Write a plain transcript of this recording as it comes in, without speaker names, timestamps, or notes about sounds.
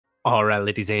All right,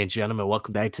 ladies and gentlemen,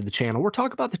 welcome back to the channel. We're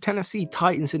talking about the Tennessee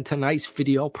Titans in tonight's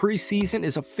video. Preseason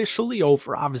is officially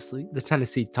over. Obviously, the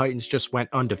Tennessee Titans just went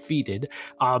undefeated.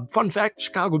 Fun fact,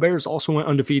 Chicago Bears also went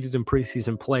undefeated in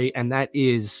preseason play, and that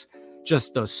is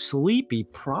just a sleepy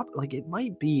prop. Like, it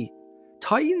might be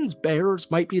Titans-Bears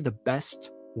might be the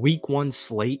best week one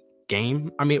slate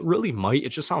game. I mean, it really might. It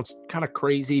just sounds kind of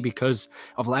crazy because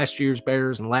of last year's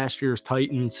Bears and last year's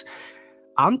Titans.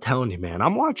 I'm telling you, man,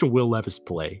 I'm watching Will Levis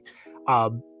play.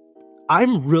 Uh,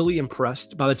 I'm really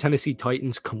impressed by the Tennessee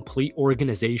Titans' complete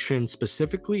organization,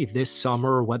 specifically this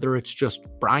summer, whether it's just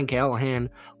Brian Callahan,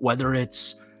 whether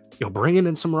it's bringing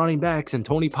in some running backs and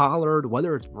Tony Pollard,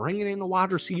 whether it's bringing in a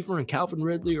wide receiver and Calvin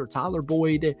Ridley or Tyler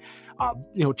Boyd,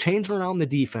 changing around the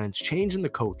defense, changing the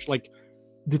coach. Like,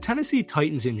 the Tennessee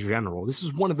Titans in general, this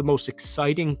is one of the most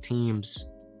exciting teams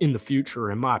in the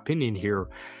future, in my opinion, here.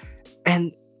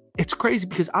 And it's crazy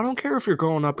because I don't care if you're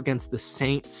going up against the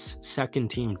Saints'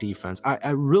 second-team defense.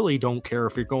 I really don't care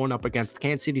if you're going up against the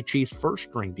Kansas City Chiefs'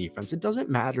 first-string defense. It doesn't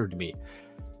matter to me.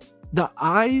 The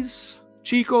eyes,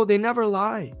 Chico, they never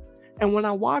lie. And when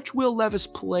I watch Will Levis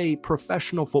play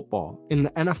professional football in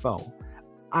the NFL,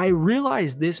 I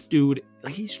realize this dude,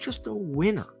 like, he's just a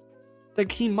winner.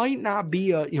 Like, he might not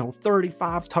be a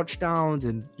 35 touchdowns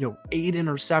and 8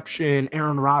 interception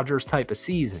Aaron Rodgers type of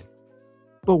season.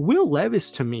 But Will Levis,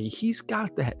 to me, he's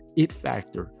got that it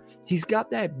factor. He's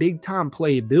got that big-time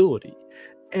playability.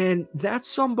 And that's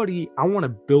somebody I want to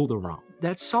build around.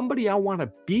 That's somebody I want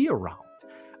to be around.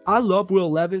 I love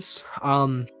Will Levis.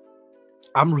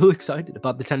 I'm really excited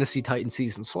about the Tennessee Titans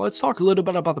season. So let's talk a little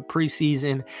bit about the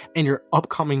preseason and your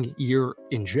upcoming year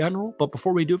in general. But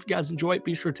before we do, if you guys enjoy it,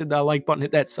 be sure to hit that like button,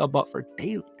 hit that sub button for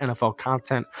daily NFL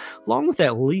content, along with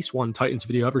at least one Titans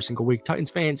video every single week.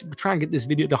 Titans fans, if you try and get this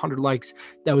video to 100 likes,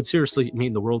 that would seriously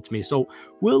mean the world to me. So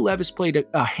Will Levis played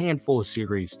a handful of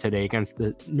series today against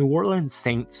the New Orleans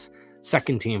Saints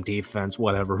second-team defense,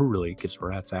 whatever, who really gives a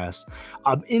rat's ass.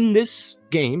 In this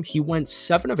game, he went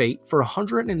 7 of 8 for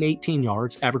 118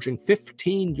 yards, averaging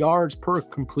 15 yards per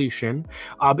completion.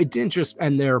 It didn't just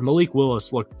end there. Malik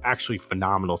Willis looked actually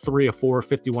phenomenal. 3 of 4,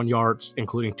 51 yards,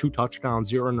 including 2 touchdowns,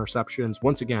 0 interceptions.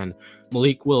 Once again,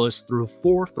 Malik Willis threw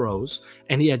 4 throws,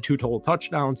 and he had 2 total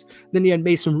touchdowns. Then he had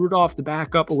Mason Rudolph, the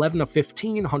backup, 11 of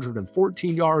 15,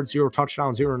 114 yards, 0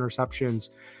 touchdowns, 0 interceptions.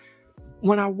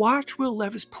 When I watch Will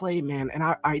Levis play, man, and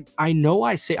I know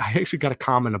I actually got a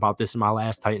comment about this in my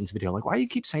last Titans video. Like, why do you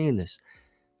keep saying this?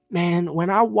 Man, when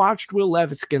I watched Will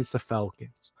Levis against the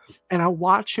Falcons, and I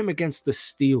watched him against the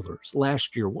Steelers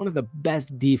last year, one of the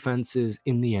best defenses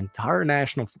in the entire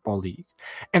National Football League,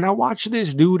 and I watched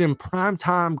this dude in prime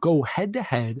time go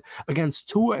head-to-head against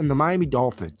Tua and the Miami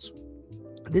Dolphins.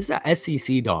 This is a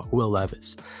SEC dog, Will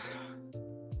Levis.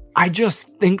 I just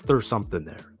think there's something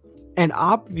there. And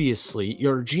obviously,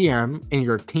 your GM and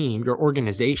your team, your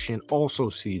organization also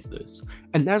sees this.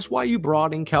 And that's why you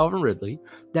brought in Calvin Ridley.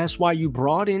 That's why you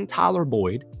brought in Tyler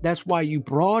Boyd. That's why you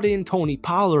brought in Tony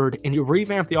Pollard, and you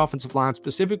revamped the offensive line,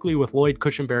 specifically with Lloyd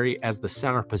Cushenberry as the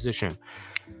center position.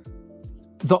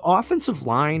 The offensive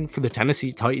line for the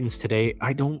Tennessee Titans today,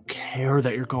 I don't care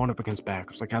that you're going up against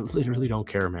backups. Like, I literally don't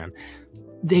care, man.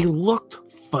 They looked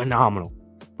phenomenal.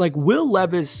 Like, Will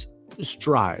Levis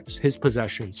drives, his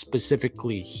possessions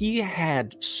specifically, he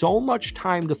had so much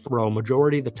time to throw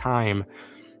majority of the time.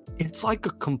 It's like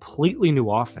a completely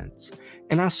new offense.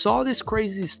 And I saw this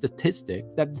crazy statistic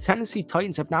that the Tennessee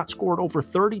Titans have not scored over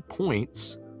 30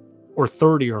 points or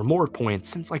 30 or more points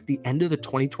since like the end of the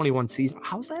 2021 season.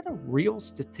 How's that a real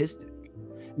statistic?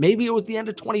 Maybe it was the end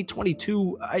of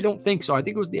 2022. I don't think so. I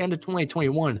think it was the end of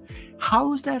 2021.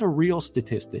 How is that a real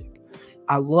statistic?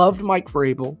 I loved Mike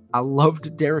Vrabel. I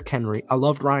loved Derrick Henry. I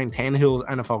loved Ryan Tannehill's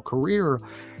NFL career.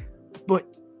 But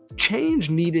change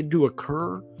needed to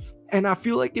occur. And I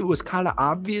feel like it was kind of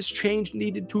obvious change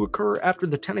needed to occur after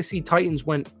the Tennessee Titans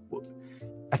went,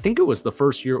 I think it was the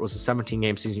first year, it was a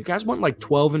 17-game season. You guys went like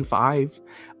 12-5,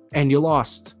 and you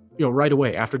lost, right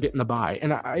away after getting the bye.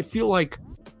 And I feel like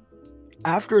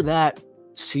after that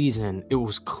season, it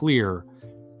was clear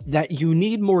that you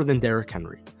need more than Derrick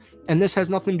Henry. And this has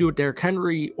nothing to do with Derrick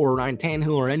Henry or Ryan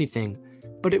Tannehill or anything,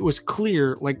 but it was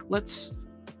clear, like,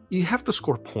 you have to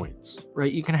score points,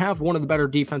 right? You can have one of the better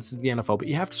defenses in the NFL, but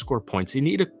you have to score points. You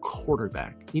need a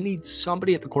quarterback. You need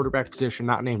somebody at the quarterback position,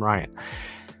 not named Ryan.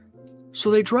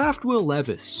 So they draft Will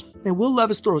Levis, and Will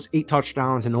Levis throws 8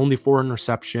 touchdowns and only 4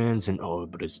 interceptions, and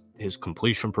but his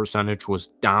completion percentage was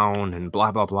down and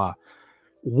blah, blah, blah.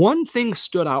 One thing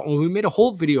stood out, and we made a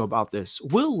whole video about this.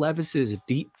 Will Levis's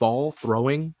deep ball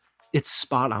throwing, it's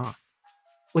spot on.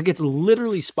 Like, it's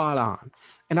literally spot on.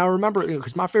 And I remember,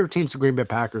 because my favorite team's the Green Bay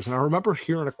Packers, and I remember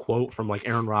hearing a quote from, like,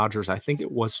 Aaron Rodgers, I think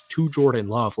it was to Jordan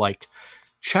Love, like,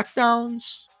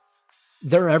 "Checkdowns,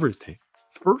 they're everything.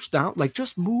 First down, like,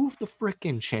 just move the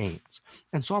freaking chains."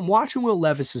 And so I'm watching Will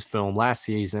Levis's film last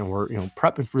season. We're,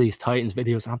 prepping for these Titans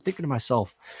videos, and I'm thinking to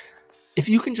myself, if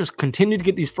you can just continue to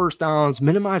get these first downs,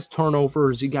 minimize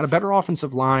turnovers, you got a better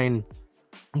offensive line,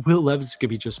 Will Levis could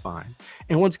be just fine.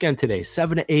 And once again today,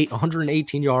 7 to 8,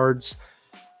 118 yards,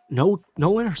 no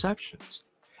interceptions.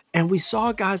 And we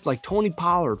saw guys like Tony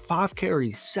Pollard, 5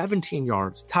 carries, 17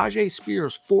 yards, Tajay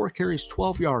Spears, 4 carries,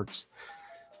 12 yards.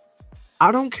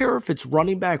 I don't care if it's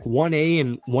running back 1A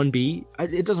and 1B,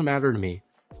 it doesn't matter to me.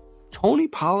 Tony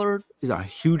Pollard is a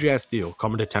huge ass deal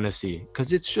coming to Tennessee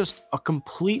because it's just a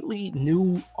completely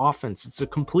new offense. It's a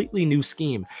completely new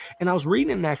scheme. And I was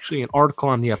reading actually an article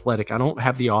on The Athletic. I don't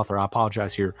have the author. I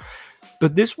apologize here.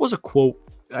 But this was a quote,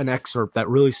 an excerpt that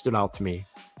really stood out to me.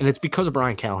 And it's because of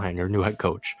Brian Callahan, your new head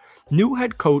coach. New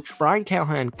head coach Brian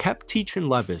Callahan kept teaching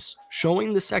Levis,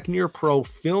 showing the second-year pro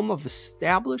film of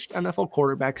established NFL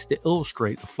quarterbacks to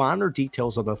illustrate the finer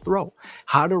details of the throw,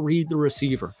 how to read the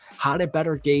receiver, how to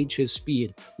better gauge his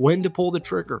speed, when to pull the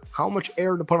trigger, how much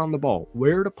air to put on the ball,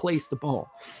 where to place the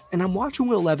ball. And I'm watching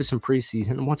Will Levis in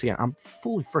preseason, and once again, I'm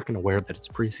fully freaking aware that it's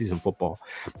preseason football.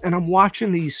 And I'm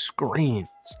watching these screens,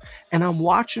 and I'm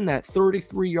watching that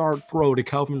 33-yard throw to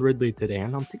Calvin Ridley today,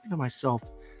 and I'm thinking to myself,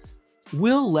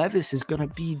 Will Levis is going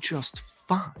to be just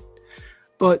fine.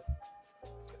 But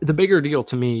the bigger deal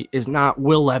to me is not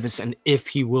Will Levis and if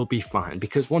he will be fine.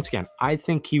 Because once again, I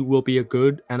think he will be a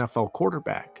good NFL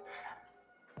quarterback.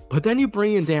 But then you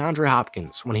bring in DeAndre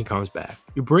Hopkins when he comes back.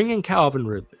 You bring in Calvin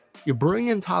Ridley. You bring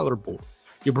in Tyler Boyd.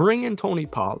 You bring in Tony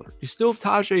Pollard. You still have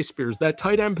Tajay Spears. That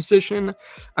tight end position,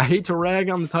 I hate to rag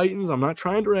on the Titans. I'm not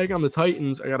trying to rag on the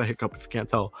Titans. I got a hiccup if you can't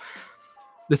tell.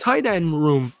 The tight end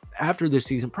room after this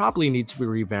season probably needs to be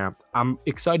revamped. I'm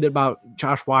excited about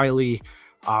Josh Wiley.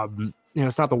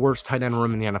 It's not the worst tight end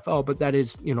room in the NFL, but that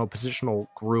is, a positional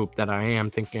group that I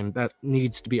am thinking that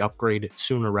needs to be upgraded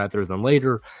sooner rather than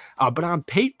later. But on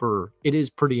paper, it is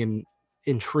pretty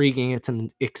intriguing. It's an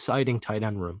exciting tight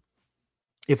end room.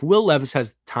 If Will Levis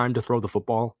has time to throw the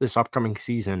football this upcoming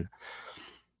season,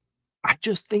 I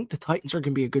just think the Titans are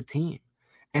going to be a good team.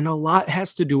 And a lot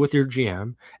has to do with your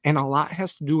GM, and a lot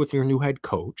has to do with your new head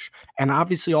coach, and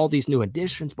obviously all these new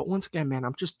additions. But once again, man,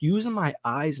 I'm just using my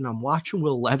eyes and I'm watching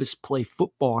Will Levis play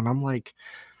football, and I'm like,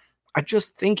 I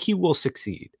just think he will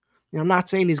succeed. I'm not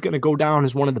saying he's going to go down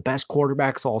as one of the best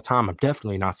quarterbacks of all time. I'm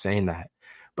definitely not saying that.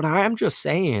 But I am just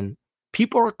saying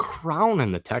people are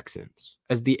crowning the Texans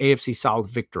as the AFC South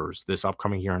victors this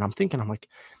upcoming year. And I'm like,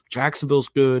 Jacksonville's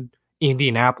good.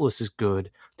 Indianapolis is good.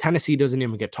 Tennessee doesn't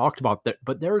even get talked about,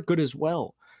 but they're good as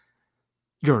well.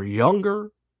 You're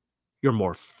younger. You're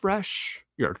more fresh.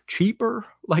 You're cheaper.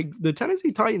 Like the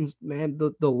Tennessee Titans, man,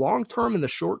 the long-term and the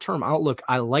short-term outlook,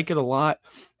 I like it a lot.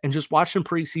 And just watching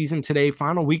preseason today,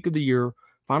 final week of the year,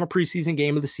 final preseason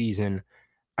game of the season,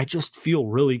 I just feel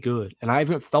really good. And I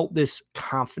haven't felt this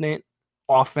confident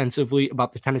offensively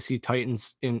about the Tennessee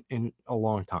Titans in a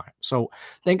long time. So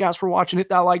thank you guys for watching. Hit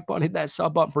that like button, hit that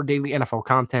sub button for daily NFL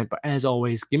content. But as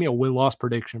always, give me a win-loss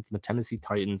prediction for the Tennessee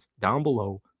Titans down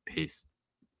below. Peace.